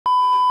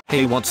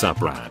Hey, what's up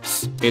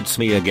rats? It's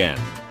me again.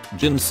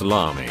 Jin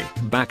Salami,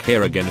 back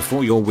here again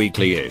for your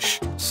weekly-ish,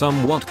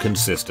 somewhat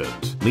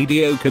consistent,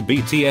 mediocre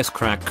BTS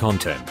crack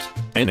content.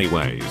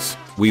 Anyways,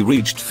 we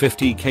reached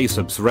 50k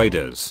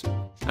subscribers.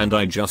 And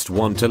I just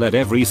want to let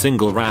every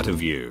single rat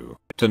of you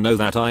to know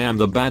that I am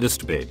the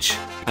baddest bitch.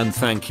 And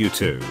thank you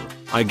too.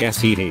 I guess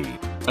he.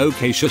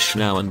 Okay, shush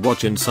now and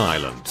watch in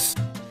silence.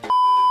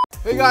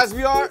 Hey guys,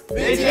 we are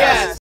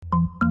BTS!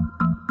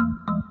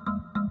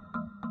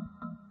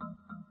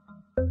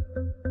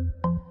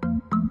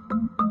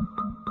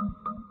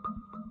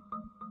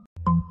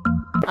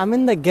 I'm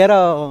in the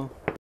ghetto.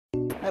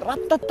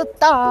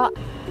 Ratatata.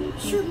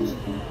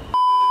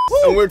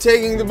 And we're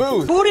taking the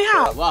booth.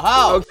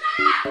 Wow. Okay.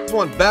 This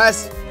one,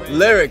 best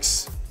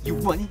lyrics. You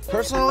want it?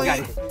 Personally? I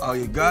got it. Oh,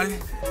 you got it?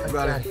 You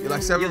got it. You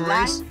like Seven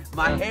Rings?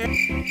 My hair?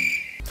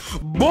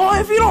 Boy,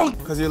 if you don't.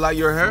 Because you like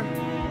your hair?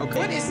 Okay.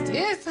 What is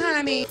this,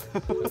 honey?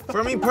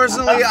 For me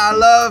personally, I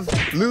love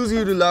Lose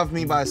You to Love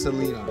Me by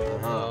Selena.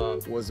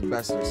 Was the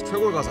best lyrics.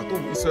 최고의 가사 또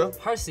있어요?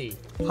 Halsey.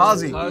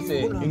 Halsey.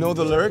 You know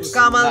the lyrics?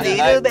 Come on,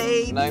 little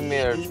baby.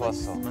 Nightmare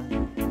좋았어.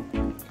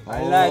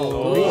 I like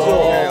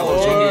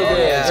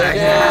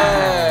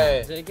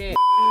JK.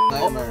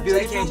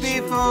 Beautiful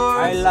people.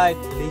 I like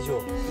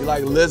Lizzo. You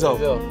like Lizzo.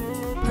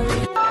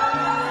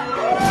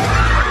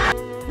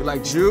 You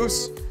like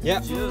juice?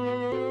 Yeah.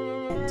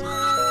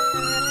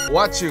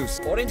 What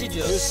juice? Orange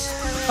juice.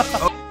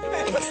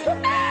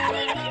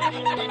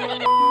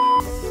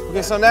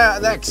 Okay, so now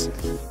next,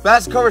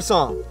 best cover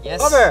song. Yes.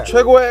 Cover.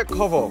 최고의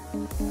cover.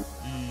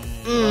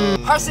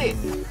 Halsey.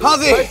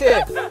 Halsey.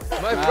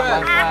 My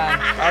friend.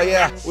 Oh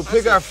yeah, we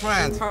pick our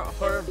friend.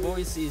 Her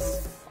voice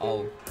is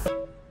oh.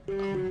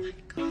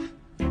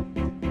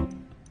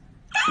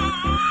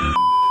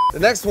 The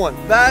next one,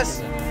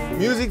 best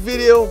music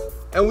video,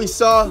 and we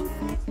saw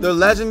the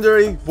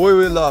legendary Boy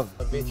We Love.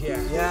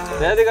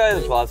 Bad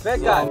Guy도 좋았어.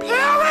 Bad guy.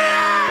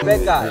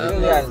 Bad guy.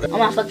 Oh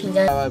my fucking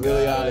god. By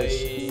Billie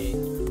Eilish.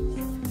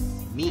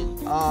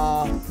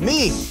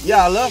 Me.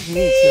 Yeah, I love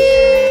me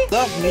too.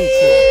 Love me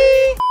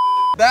too.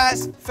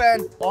 Best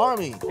fan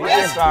army.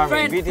 BTS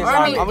Army. BTS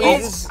Army.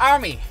 It's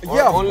Army.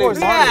 Yeah, of course.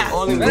 Yeah.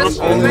 Only Best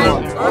one.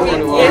 fan Army.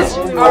 Yes.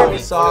 Army.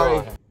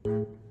 Sorry.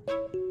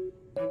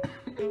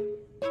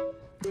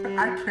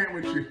 I can't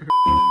with you.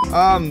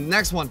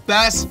 Next one,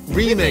 best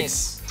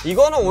remix.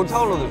 이거는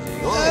올타올로드지.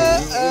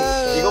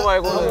 이거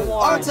말고는.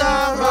 On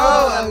time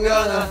road, I'm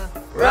gonna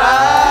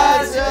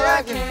ride till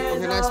I can.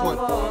 Okay, next one.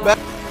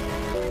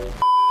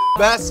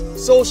 Best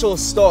social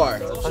star.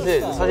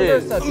 사실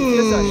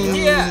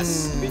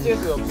BTS.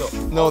 BTS가 없어.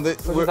 No,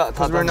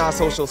 because we're not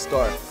social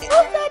star. Who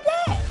said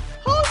that?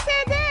 Who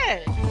said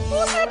that? Who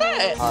said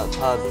that?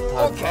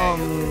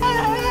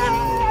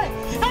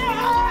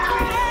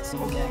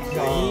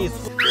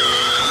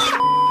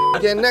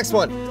 Okay, next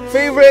one.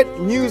 Favorite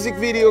music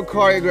video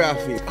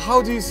choreography.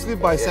 How Do You Sleep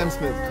by Sam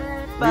Smith.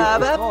 Yeah.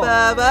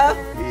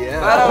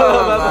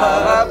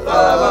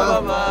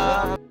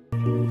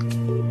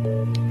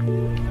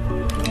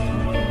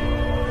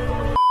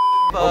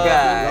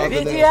 Okay.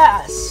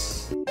 BTS.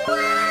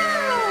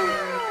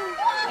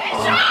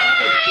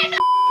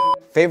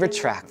 Favorite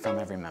track from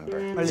every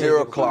member.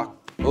 0 o'clock.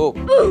 Oh.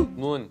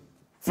 Moon.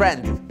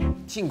 Friend.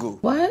 친구.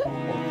 What?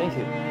 Thank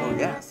you. Oh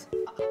yes.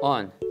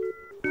 On.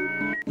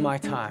 My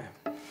time.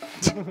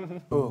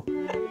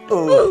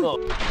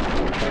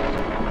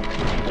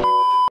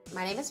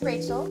 My name is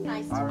Rachel.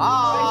 Nice to meet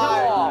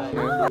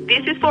you.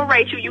 This is for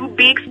Rachel, you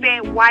big,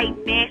 fat, white,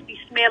 nasty,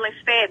 smelling,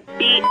 fat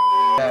bitch.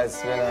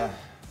 Yeah,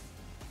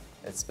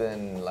 it's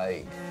been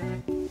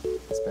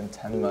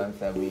 10 months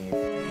that we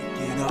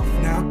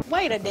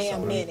Wait a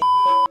damn minute.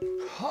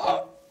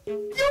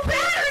 You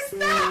better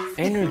stop!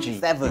 Energy.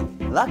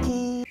 7.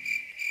 Lucky.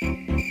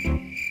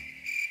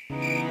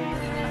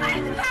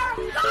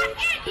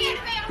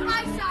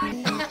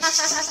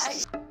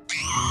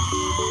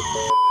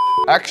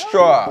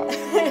 Extra.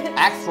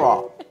 Extra.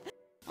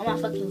 Oh my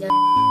fucking god.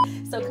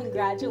 So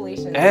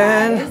congratulations,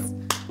 And- guys.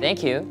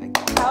 Thank you.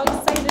 How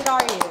excited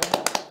are you?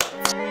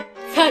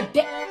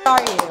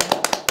 Are you?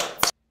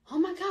 Oh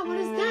my god, what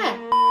is that?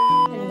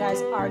 And you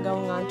guys are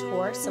going on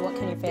tour, so what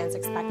can your fans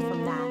expect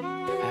from that?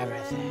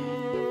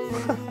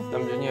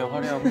 남준이의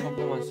화려한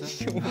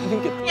퍼포먼스.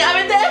 Yeah,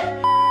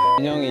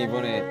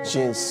 이번에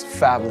Jin's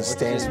fabulous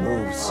dance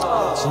moves.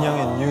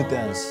 진영의 new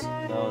dance.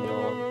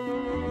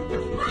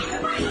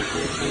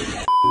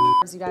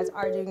 You guys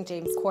are doing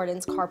James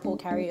Corden's Carpool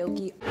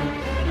Karaoke.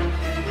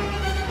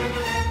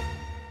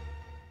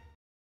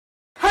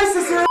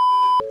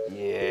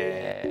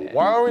 Yeah.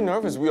 Why are we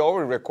nervous? We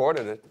already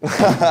recorded it.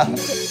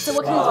 So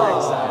what can you do?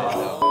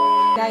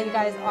 Now you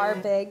guys are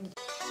big.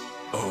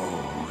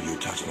 Oh, you're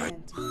touching my...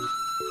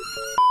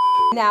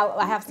 Now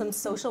I have some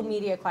social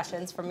media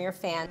questions from your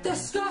fans.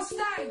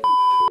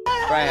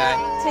 Right.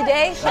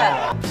 Today's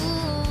show,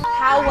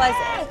 how was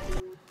it?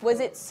 Was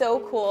it so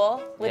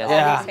cool with all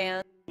Yeah. these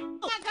fans?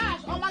 Oh my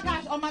gosh, oh my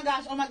gosh, oh my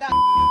gosh, oh my gosh.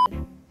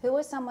 Who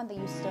is someone that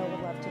you still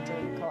would love to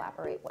dream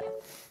collaborate with?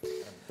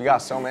 We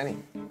got so many.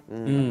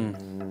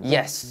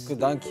 Yes.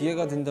 난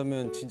기회가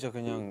된다면 진짜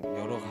그냥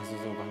여러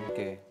가수들과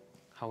함께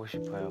하고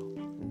싶어요.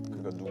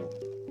 그거 누구?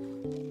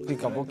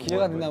 그러니까 뭐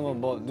기회가 된다면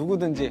뭐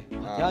누구든지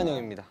대한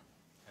형입니다.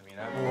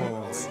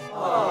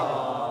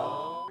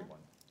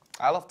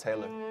 I love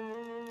Taylor.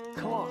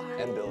 Come on.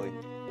 And Billy.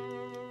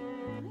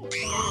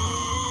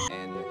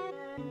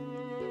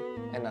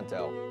 And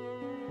Adele.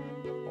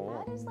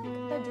 That is like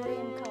the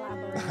dream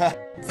collaboration.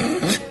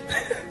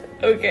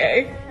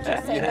 Okay.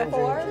 Just say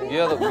before. We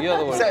are the You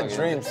one. said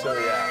dream, so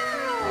yeah.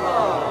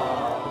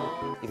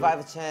 If I have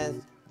a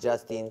chance,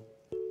 Justin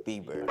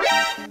Bieber.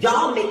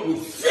 Y'all make me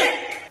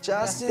sick.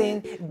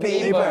 Justin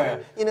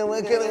Bieber. You know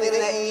what gonna live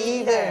that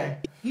either.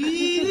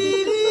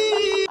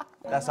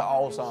 That's an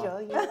old song.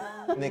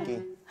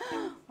 Nikki.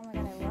 Oh my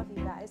god, I love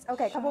you guys.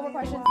 Okay, couple more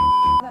questions,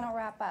 then I'll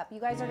wrap up. You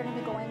guys are gonna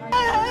be going on.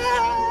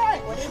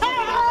 What is your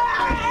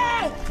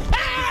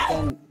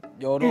일단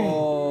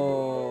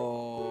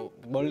여러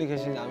멀리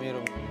계신 아미로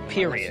만날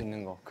수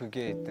있는 거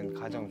그게 일단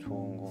가장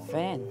좋은 거.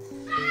 Fan.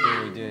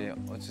 그리고 이제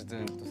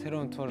어쨌든 또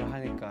새로운 투어를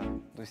하니까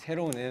또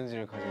새로운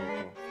에너지를 가지고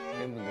또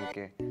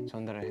팬분들께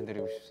전달을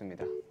해드리고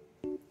싶습니다.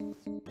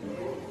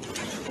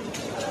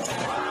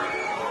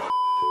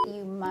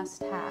 you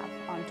must have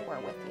on tour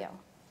with you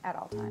at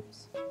all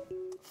times?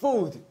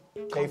 Food.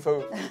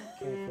 K-food.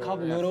 컵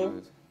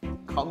누로.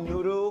 Cup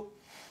noodle.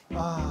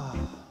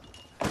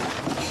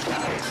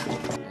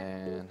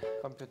 And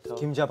computer.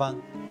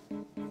 김자반.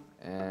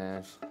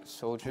 And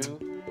soju.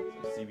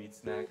 Seaweed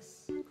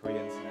snacks,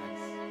 Korean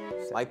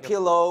snacks. My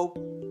pillow.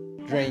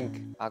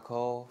 Drink.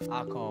 Alcohol.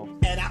 alcohol.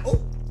 And I,